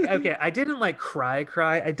little bit. Like, okay, I didn't like cry.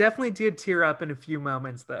 I definitely did tear up in a few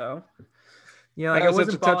moments though. Like That I was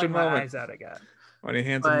such a wasn't bawling touching my moment eyes out again. when he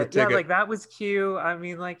hands him the But yeah, ticket. like that was cute. I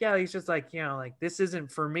mean, like, yeah, he's just like, like this isn't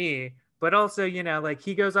for me. But also, like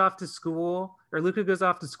he goes off to school, or Luca goes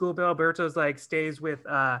off to school, but Alberto's like stays with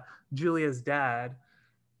Julia's dad.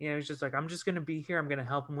 He's just like, I'm just gonna be here. I'm gonna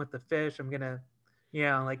help him with the fish. I'm gonna,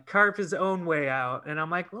 like carve his own way out. And I'm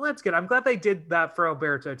like, well, that's good. I'm glad they did that for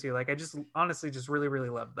Alberto too. Like, I just honestly just really, really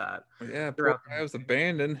loved that Yeah, poor throughout the guy was movie.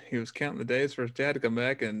 abandoned. He was counting the days for his dad to come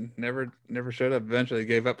back and never showed up. Eventually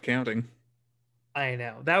gave up counting. I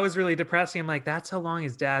know that was really depressing. I'm like, that's how long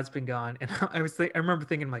his dad's been gone. And I remember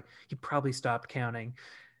thinking like, he probably stopped counting,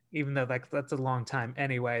 even though like that's a long time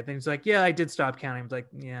anyway. Then he's like, yeah, I did stop counting. I was like,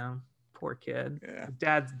 yeah, poor kid. Yeah. His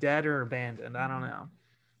dad's dead or abandoned. I don't know.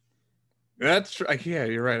 That's true. Yeah,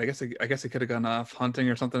 you're right. I guess he could have gone off hunting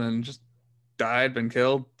or something and just died, been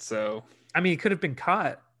killed. So I mean, he could have been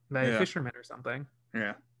caught by a yeah, fisherman or something.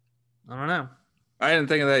 yeah. I don't know. I didn't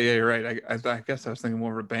think of that. Yeah, you're right. I guess I was thinking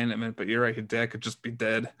more of abandonment, but you're right. His dad could just be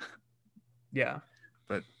dead. Yeah.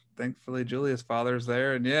 But thankfully, Julia's father's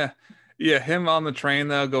there, and yeah, him on the train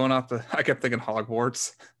though, going off the. I kept thinking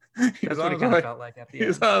Hogwarts. That's what it kind of felt like at the He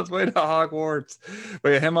was end. on his way to Hogwarts. But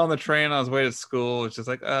yeah, him on the train on his way to school. It's just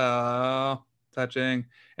like, oh, touching.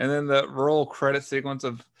 And then the roll credit sequence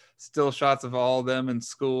of still shots of all of them in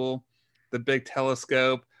school, the big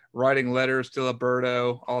telescope, writing letters to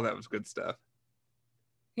Alberto. All that was good stuff.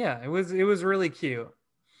 Yeah, it was really cute.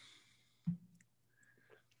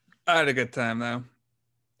 I had a good time though.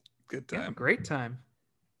 Good Yeah, time. great time.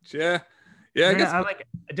 Yeah. Yeah, I guess.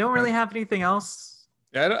 I don't really have anything else.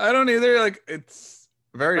 Yeah, I don't either. Like, it's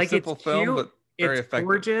a very Like simple it's film, cute, but very it's effective.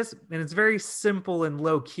 gorgeous, and it's very simple and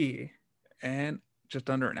low key. And just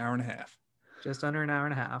under an hour and a half. Just under an hour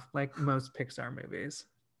and a half, like most Pixar movies.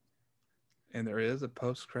 And there is a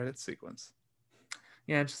post-credit sequence.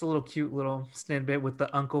 Yeah, just a little cute little snippet with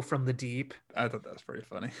the uncle from the deep. I thought that was pretty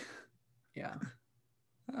funny. Yeah.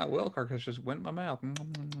 Well, carcass just went in my mouth.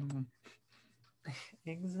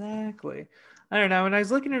 Exactly. I don't know. When I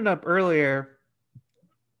was looking it up earlier,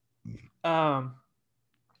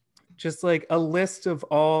 just like a list of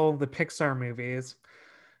all the Pixar movies,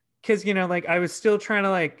 because like I was still trying to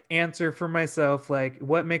like answer for myself, like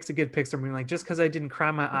what makes a good Pixar movie. Like just because I didn't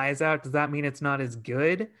cry my eyes out, does that mean it's not as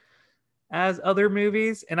good as other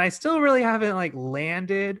movies? And I still really haven't like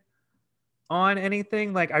landed on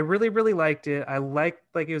anything. Like I really, really liked it. I liked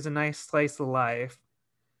like it was a nice slice of life.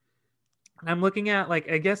 And I'm looking at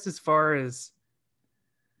like, I guess as far as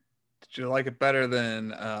Did you like it better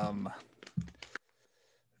than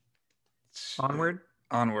Onward?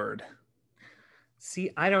 Onward.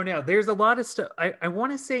 See, I don't know. There's a lot of stuff. I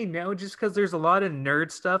want to say no, just because there's a lot of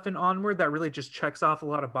nerd stuff in Onward that really just checks off a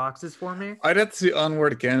lot of boxes for me. I'd have to see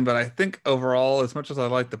Onward again, but I think overall, as much as I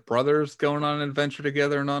like the brothers going on an adventure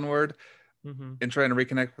together in Onward Mm-hmm. and trying to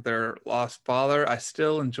reconnect with their lost father, I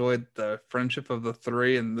still enjoyed the friendship of the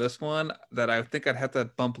three in this one. That I think I'd have to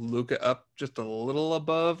bump Luca up just a little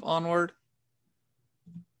above Onward.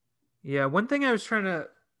 Yeah, one thing I was trying to,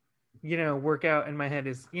 work out in my head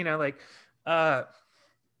is, like,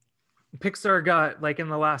 Pixar got like in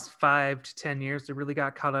the last 5 to 10 years, they really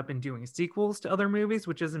got caught up in doing sequels to other movies,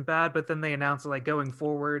 which isn't bad. But then they announced like going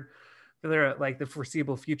forward, for their like the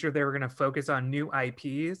foreseeable future, they were going to focus on new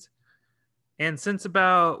IPs. And since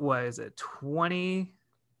about what is it 20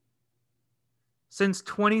 since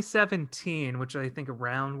 2017, which I think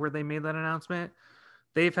around where they made that announcement,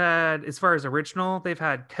 they've had, as far as original, they've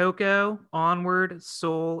had Coco, Onward,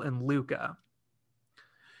 Soul, and Luca.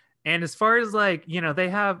 And as far as like, they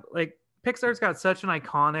have like Pixar's got such an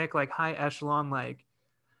iconic, like high echelon, like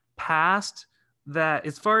past that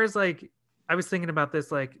as far as like, I was thinking about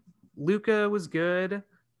this, like Luca was good.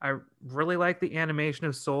 I really like the animation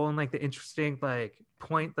of Soul and like the interesting like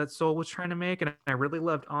point that Soul was trying to make. And I really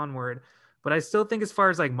loved Onward. But I still think as far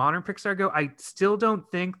as like modern Pixar go, I still don't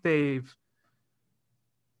think I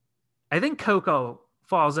think Coco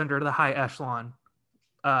falls under the high echelon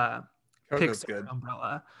Coco's Pixar good.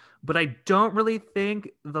 umbrella. But I don't really think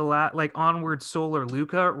like Onward, Soul, or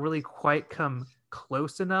Luca really quite come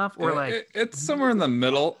close enough. Or like it's somewhere in the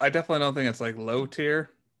middle. I definitely don't think it's like low tier,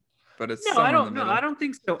 but it's no, somewhere in the middle. I don't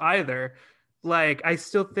think so either. Like I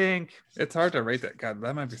still think it's hard to rate that. God,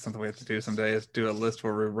 that might be something we have to do someday, is do a list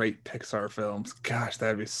where we rate Pixar films. Gosh,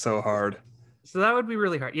 that'd be so hard. So that would be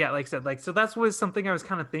really hard. Yeah, like I said, like so that's was something I was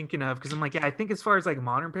kind of thinking of because I'm like, yeah, I think as far as like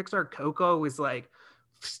modern Pixar, Coco is like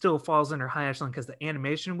still falls under high echelon because the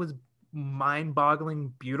animation was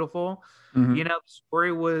mind-boggling beautiful. Mm-hmm. The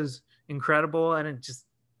story was incredible and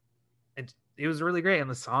it was really great and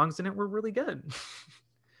the songs in it were really good.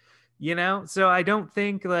 So I don't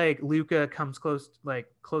think like Luca comes close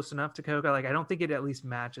enough to Coco. Like I don't think it at least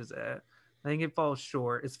matches it. I think it falls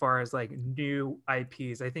short as far as like new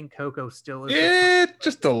IPs. I think Coco still is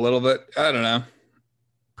just a little bit. I don't know.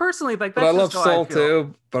 Personally, like that's, but I love Soul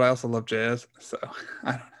too, but I also love jazz. So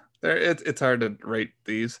I don't know. It's hard to rate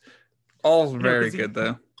these. All very good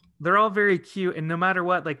though. They're all very cute, and no matter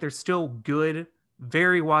what, like they're still good,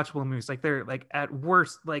 very watchable movies. Like they're like at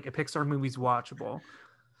worst, like a Pixar movie's watchable.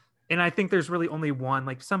 And I think there's really only one.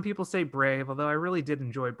 Like some people say Brave, although I really did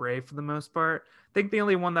enjoy Brave for the most part. I think the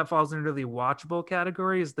only one that falls into the watchable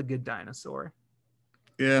category is The Good Dinosaur.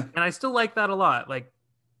 Yeah, and I still like that a lot. Like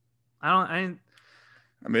I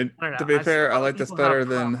mean, to be fair, I like this better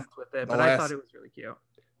than I thought it was really cute.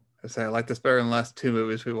 I say I like this better than the last two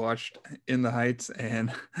movies we watched, In the Heights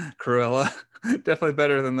and Cruella. Definitely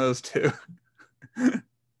better than those two.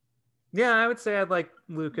 Yeah, I would say I'd like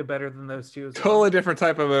Luca better than those two. Totally different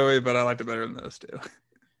type of movie, but I liked it better than those two.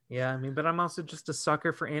 Yeah, I mean, but I'm also just a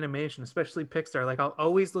sucker for animation, especially Pixar. Like I'll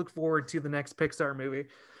always look forward to the next Pixar movie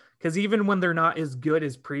because even when they're not as good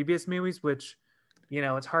as previous movies, which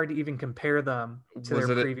it's hard to even compare them to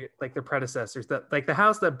their predecessors. That like the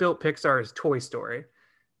house that built Pixar is Toy Story.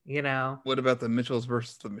 What about the Mitchells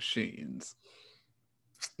versus the Machines?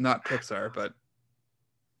 Not Pixar, but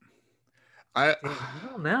I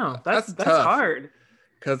don't know. That's hard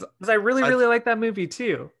because I really like that movie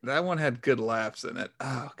too. That one had good laughs in it.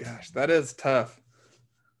 Oh gosh, that is tough.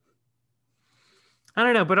 I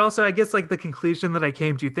don't know, but also I guess like the conclusion that I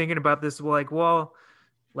came to thinking about this,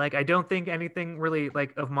 like I don't think anything really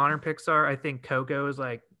like of modern Pixar. I think Coco is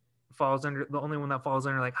like falls under the only one that falls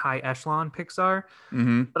under like high echelon Pixar.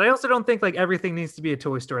 Mm-hmm. But I also don't think like everything needs to be a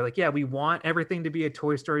Toy Story. Like, yeah, we want everything to be a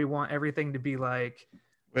Toy Story. We want everything to be like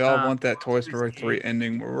we all want that Toy Story 3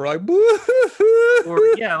 ending where we're like or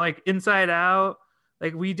yeah, like Inside Out.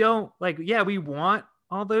 Like we don't like, yeah, we want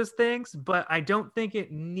all those things, but I don't think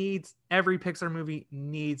every Pixar movie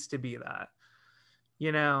needs to be that.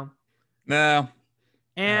 No.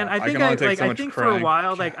 And I think for a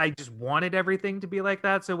while, like I just wanted everything to be like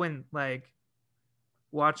that. So when like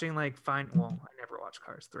watching like I never watched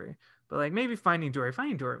Cars 3, but like maybe Finding Dory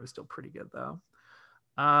was still pretty good though.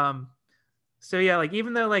 So yeah, like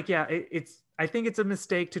even though like yeah, I think it's a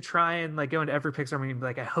mistake to try and like go into every Pixar movie and be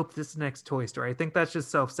like, I hope this is next Toy Story. I think that's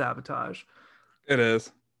just self-sabotage. It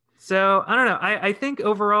is. So I don't know. I think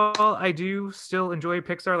overall I do still enjoy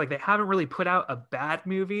Pixar. Like they haven't really put out a bad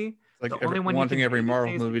movie. Like the only one wanting every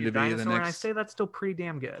Marvel movie to be the next. And I say that's still pretty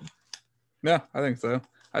damn good. Yeah, I think so.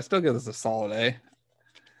 I still give this a solid A.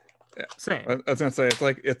 Yeah. Same. I was gonna say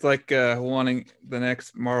it's like wanting the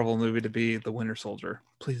next Marvel movie to be the Winter Soldier.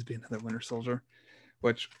 Please be another Winter Soldier.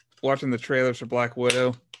 Which watching the trailers for Black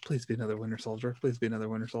Widow, please be another Winter Soldier. Please be another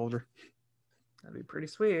Winter Soldier. That'd be pretty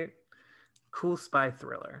sweet. Cool spy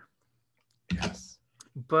thriller. Yes.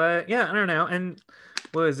 But yeah, I don't know. And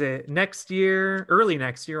what is it? Early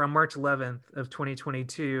next year, on March 11th of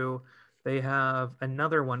 2022, they have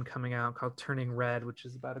another one coming out called Turning Red, which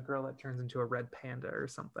is about a girl that turns into a red panda or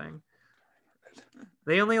something.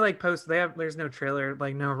 They only like post. There's no trailer,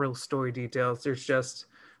 like no real story details. There's just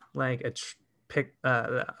like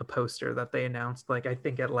a poster that they announced, like I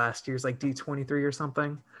think at last year's like D23 or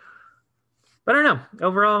something. But I don't know.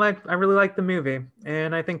 Overall, I really like the movie,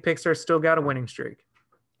 and I think Pixar still got a winning streak.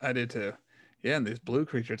 I did too. Yeah, and these blue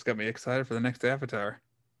creatures got me excited for the next Avatar.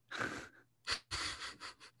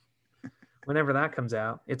 Whenever that comes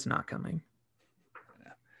out, it's not coming.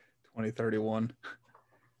 2031.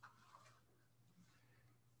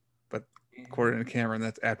 But according to Cameron,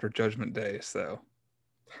 that's after Judgment Day, so.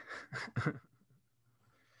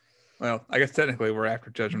 Well, I guess technically we're after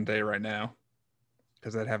Judgment Day right now,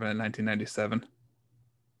 because that happened in 1997.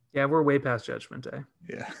 Yeah, we're way past Judgment Day.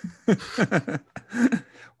 Yeah.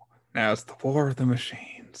 Now it's the War of the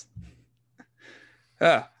Machines.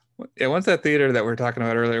 Yeah, when's that theater that we were talking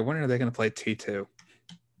about earlier? When are they going to play T2?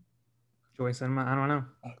 Joy Cinema? I don't know.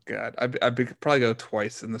 Oh, God. I'd probably go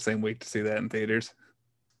twice in the same week to see that in theaters.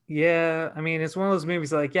 Yeah, I mean, it's one of those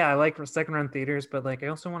movies like, yeah, I like second run theaters, but like, I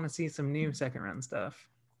also want to see some new second run stuff.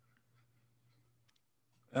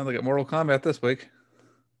 And look at Mortal Kombat this week.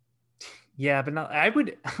 Yeah, but I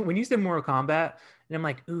would, when you said Mortal Kombat, and I'm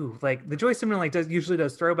like, ooh, like the Joy Cinema like usually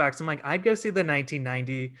does throwbacks. I'm like, I'd go see the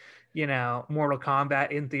 1990, Mortal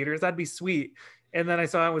Kombat in theaters. That'd be sweet. And then I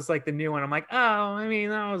saw it was like the new one. I'm like, oh, I mean,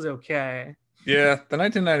 that was okay. Yeah, the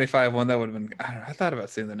 1995 one, that would have been, I don't know, I thought about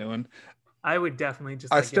seeing the new one. I would definitely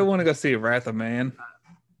just. I still want to go see Wrath of Man.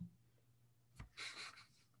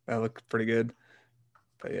 That looked pretty good.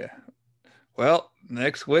 But yeah. Well,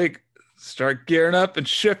 next week, start gearing up and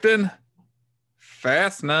shifting.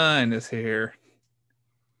 Fast 9 is here.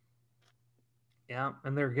 Yeah,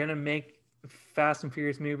 and they're going to make Fast and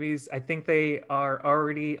Furious movies. I think they are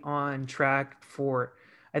already on track for,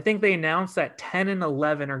 I think they announced that 10 and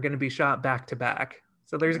 11 are going to be shot back to back.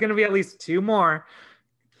 So there's going to be at least 2 more.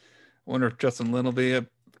 I wonder if Justin Lin will be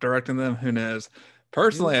directing them. Who knows?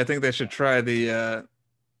 Personally, I think they should try the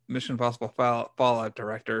Mission Impossible Fallout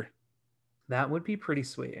director. That would be pretty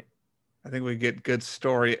sweet. I think we get good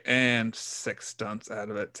story and 6 stunts out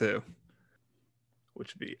of it too,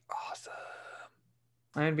 which would be awesome.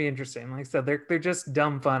 That'd be interesting. Like I said, they're just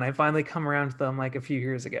dumb fun. I finally come around to them like a few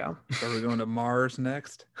years ago. So are we going to Mars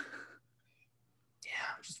next? Yeah,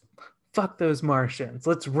 just fuck those Martians.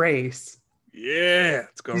 Let's race. Yeah,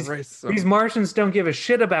 let's go race. These Martians don't give a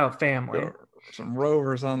shit about family. Some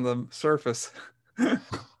rovers on the surface.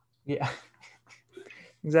 Yeah,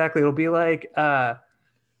 exactly. It'll be like,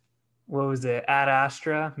 what was it? Ad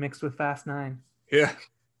Astra mixed with Fast 9. Yeah.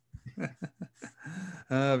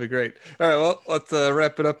 That'd be great. All right, well, let's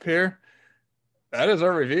wrap it up here. That is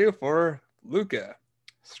our review for Luca.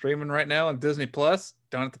 Streaming right now on Disney Plus.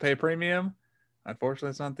 Don't have to pay premium. Unfortunately,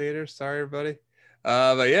 it's on theaters. Sorry, everybody.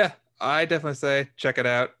 But yeah, I definitely say check it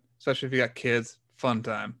out, especially if you got kids. Fun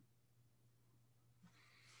time.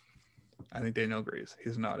 I think Daniel agrees.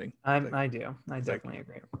 He's nodding. I do. I definitely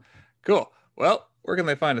agree. Cool. Well, where can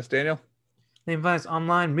they find us, Daniel? They can find us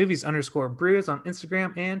online, movies_brews on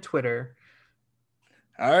Instagram and Twitter.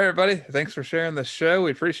 All right, everybody. Thanks for sharing the show.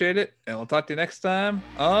 We appreciate it. And we'll talk to you next time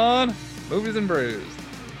on Movies and Brews.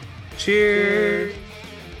 Cheers.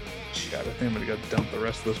 God, I think I'm going to go dump the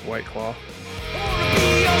rest of this White Claw.